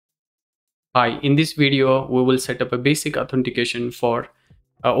Hi, in this video, we will set up a basic authentication for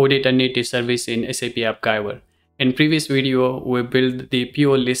oData native service in SAP Appgyver. In previous video, we built the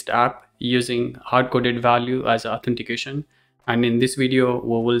PO list app using hard-coded value as authentication. And in this video,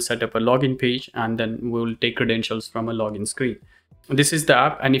 we will set up a login page and then we will take credentials from a login screen. This is the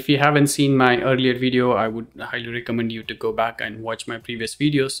app, and if you haven't seen my earlier video, I would highly recommend you to go back and watch my previous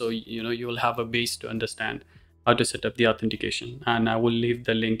video so you will have a base to understand how to set up the authentication. And I will leave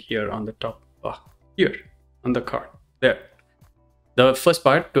the link here on the top, here on the card there. The first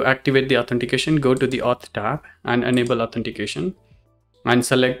part, to activate the authentication, go to the auth tab and enable authentication and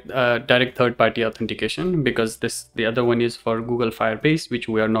select direct third-party authentication, because the other one is for Google Firebase, which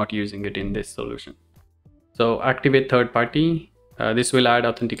we are not using it in this solution. So activate third party. This will add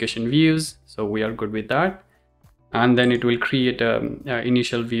authentication views, so we are good with that. And then it will create an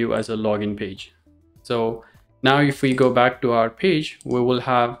initial view as a login page. So now if we go back to our page, we will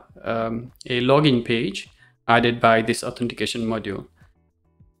have a login page added by this authentication module.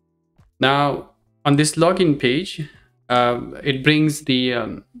 Now on this login page, it brings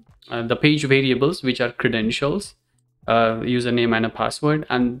the page variables, which are credentials, username and a password.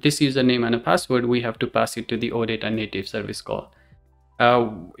 And this username and a password, we have to pass it to the oData native service call.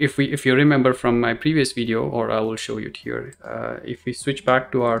 If you remember from my previous video, or I will show it here, if we switch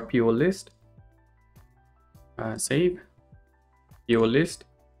back to our PO list, save PO list,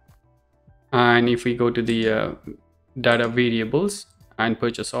 and if we go to the data variables and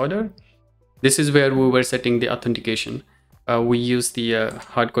purchase order, this is where we were setting the authentication. We use the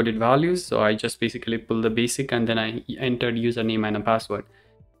hard-coded values, so I just basically pull the basic and then I entered username and a password.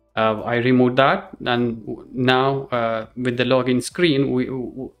 I removed that, and now with the login screen,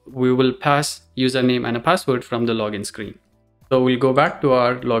 we will pass username and a password from the login screen. So we'll go back to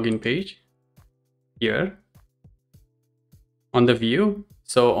our login page here on the view.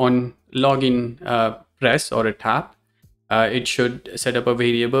 So on login press or a tab, it should set up a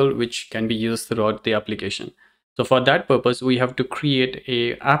variable which can be used throughout the application. So for that purpose, we have to create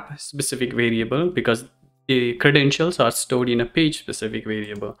a app specific variable, because the credentials are stored in a page specific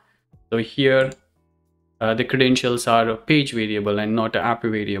variable. So here the credentials are a page variable and not an app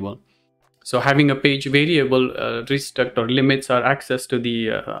variable. So having a page variable restrict or limits our access to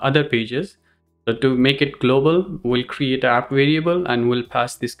the other pages. So to make it global, we'll create an app variable and we'll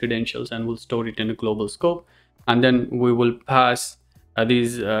pass these credentials and we'll store it in a global scope. And then we will pass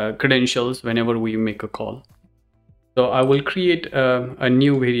these credentials whenever we make a call. So I will create a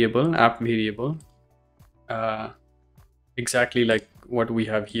new variable, app variable, exactly like what we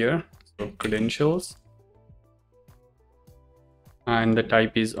have here. So credentials, and the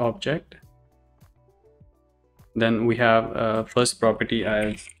type is object. Then we have first property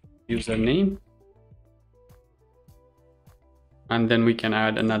as username, and then we can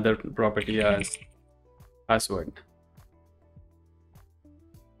add another property as password.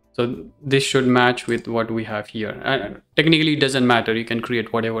 So this should match with what we have here. Technically, it doesn't matter. You can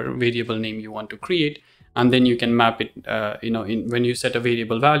create whatever variable name you want to create, and then you can map it. When you set a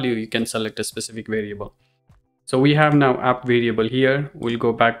variable value, you can select a specific variable. So we have now app variable here. We'll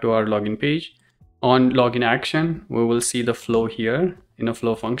go back to our login page. On login action, we will see the flow here in a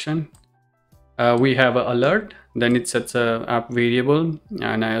flow function. We have an alert. Then it sets a app variable,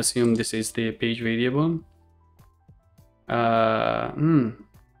 and I assume this is the page variable.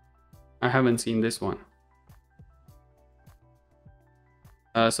 I haven't seen this one.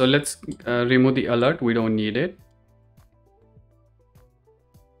 So let's remove the alert. We don't need it.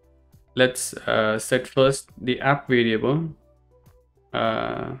 Let's set first the app variable,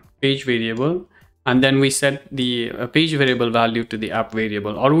 page variable, and then we set the page variable value to the app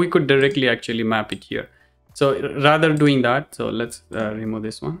variable, or we could directly actually map it here. So rather doing that, so let's remove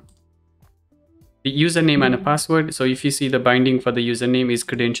this one. The username and a password. So if you see, the binding for the username is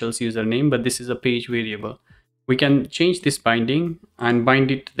credentials username, but this is a page variable. We can change this binding and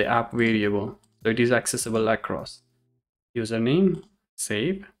bind it to the app variable, so it is accessible across. Username,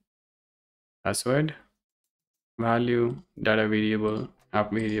 save, password, value, data variable,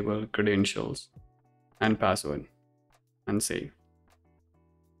 app variable, credentials, and password, and save.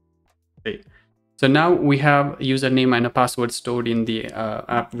 Okay. So now we have username and a password stored in the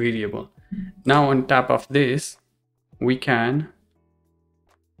app variable. Now on top of this, we can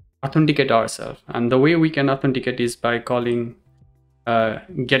authenticate ourselves, and the way we can authenticate is by calling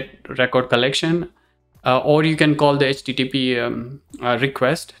get record collection, or you can call the HTTP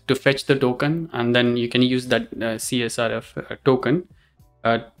request to fetch the token, and then you can use that CSRF token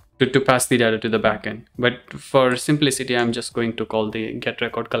to pass the data to the backend. But for simplicity, I'm just going to call the get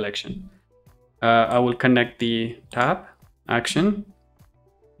record collection. I will connect the tab action,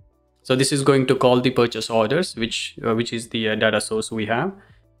 So this is going to call the purchase orders, which is the data source we have.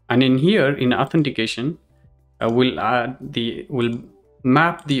 And in here in authentication, we'll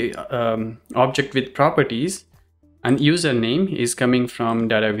map the object with properties, and username is coming from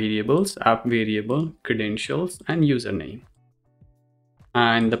data variables, app variable, credentials, and username.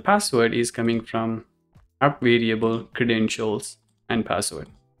 And the password is coming from app variable, credentials, and password.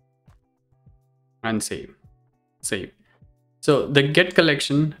 And save. So the get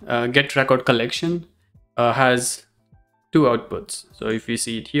record collection has two outputs. So if you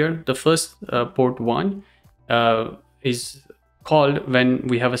see it here, the first port 1 is called when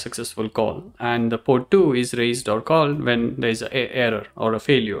we have a successful call, and the port 2 is raised or called when there is an error or a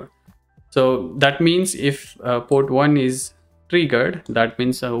failure. So that means if port 1 is triggered, that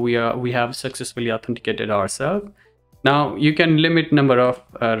means we have successfully authenticated ourselves. Now you can limit number of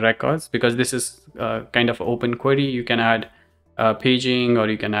records, because this is kind of open query. You can add paging, or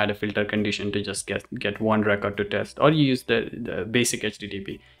you can add a filter condition to just get one record to test, or you use the basic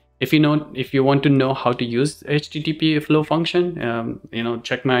HTTP. If you want to know how to use HTTP flow function,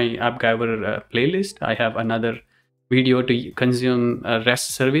 check my Appgyver playlist. I have another video to consume a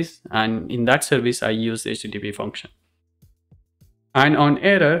REST service, and in that service I use HTTP function. And on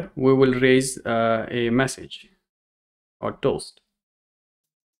error, we will raise a message or toast.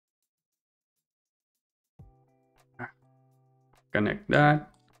 Connect that,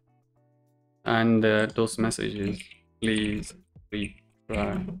 and the toast message is please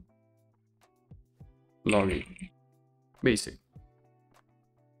retry login basic.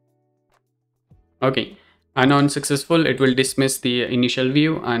 Okay, and on successful, it will dismiss the initial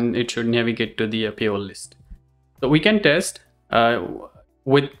view and it should navigate to the PO list. So we can test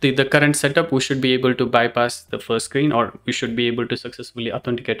with the current setup. We should be able to bypass the first screen, or we should be able to successfully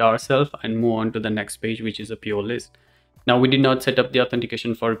authenticate ourselves and move on to the next page, which is a PO list. Now we did not set up the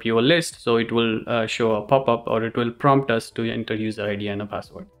authentication for PO list, so it will show a pop-up, or it will prompt us to enter user ID and a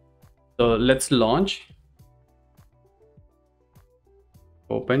password. So let's launch,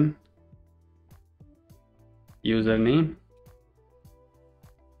 open, username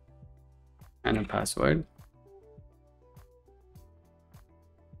and a password.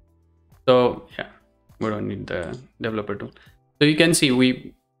 So yeah, we don't need the developer tool. So you can see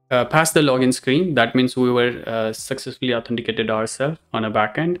we passed the login screen. That means we were successfully authenticated ourselves on a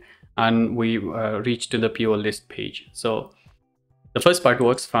backend, and we reached to the PO list page. So the first part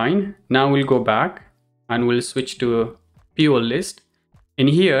works fine. Now we'll go back and we'll switch to PO list. In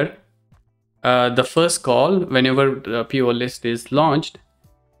here, the first call, whenever the PO list is launched,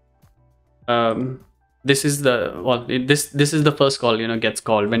 this is the first call gets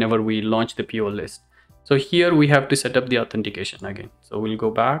called whenever we launch the PO list. So here we have to set up the authentication again. So we'll go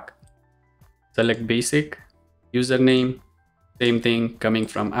back, select basic, username, same thing, coming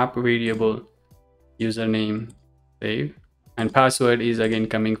from app variable, username, save, and password is again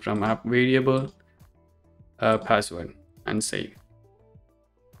coming from app variable, password, and save.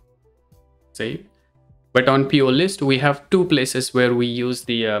 But on PO list, we have two places where we use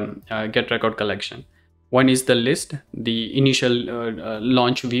the get record collection. One is the list, the initial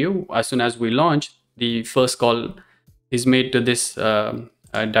launch view. As soon as we launch, the first call is made to this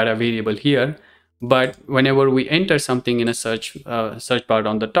data variable here. But whenever we enter something in a search part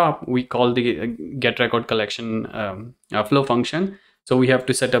on the top, we call the get record collection flow function. So we have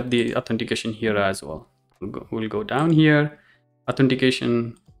to set up the authentication here as well. We'll go down here,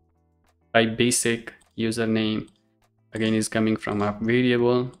 authentication, type basic, username again is coming from app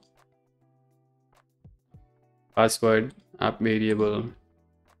variable, password, app variable,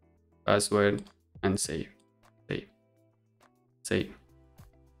 password, and save.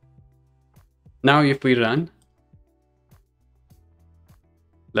 Now if we run,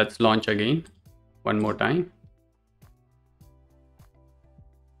 let's launch again one more time.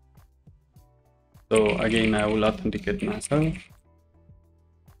 So again, I will authenticate myself.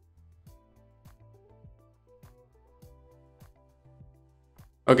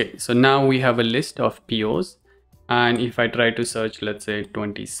 Okay, so now we have a list of POs, and if I try to search, let's say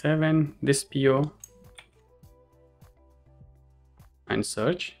 27, this PO, and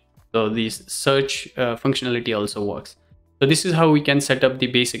search, so this search functionality also works. So this is how we can set up the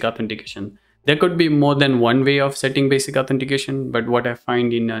basic authentication. There could be more than one way of setting basic authentication, but what I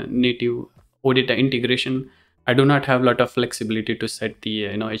find in a native oData integration, I do not have a lot of flexibility to set the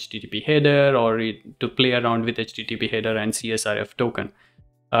HTTP header, or to play around with HTTP header and CSRF token.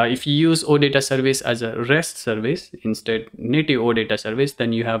 If you use oData service as a REST service instead native oData service,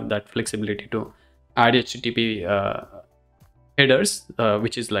 then you have that flexibility to add HTTP headers,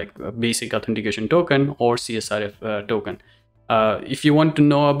 which is like a basic authentication token or CSRF token. If you want to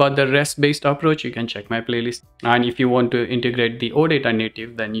know about the REST based approach, you can check my playlist. And if you want to integrate the oData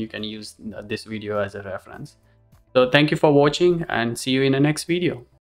native, then you can use this video as a reference. So thank you for watching and see you in the next video.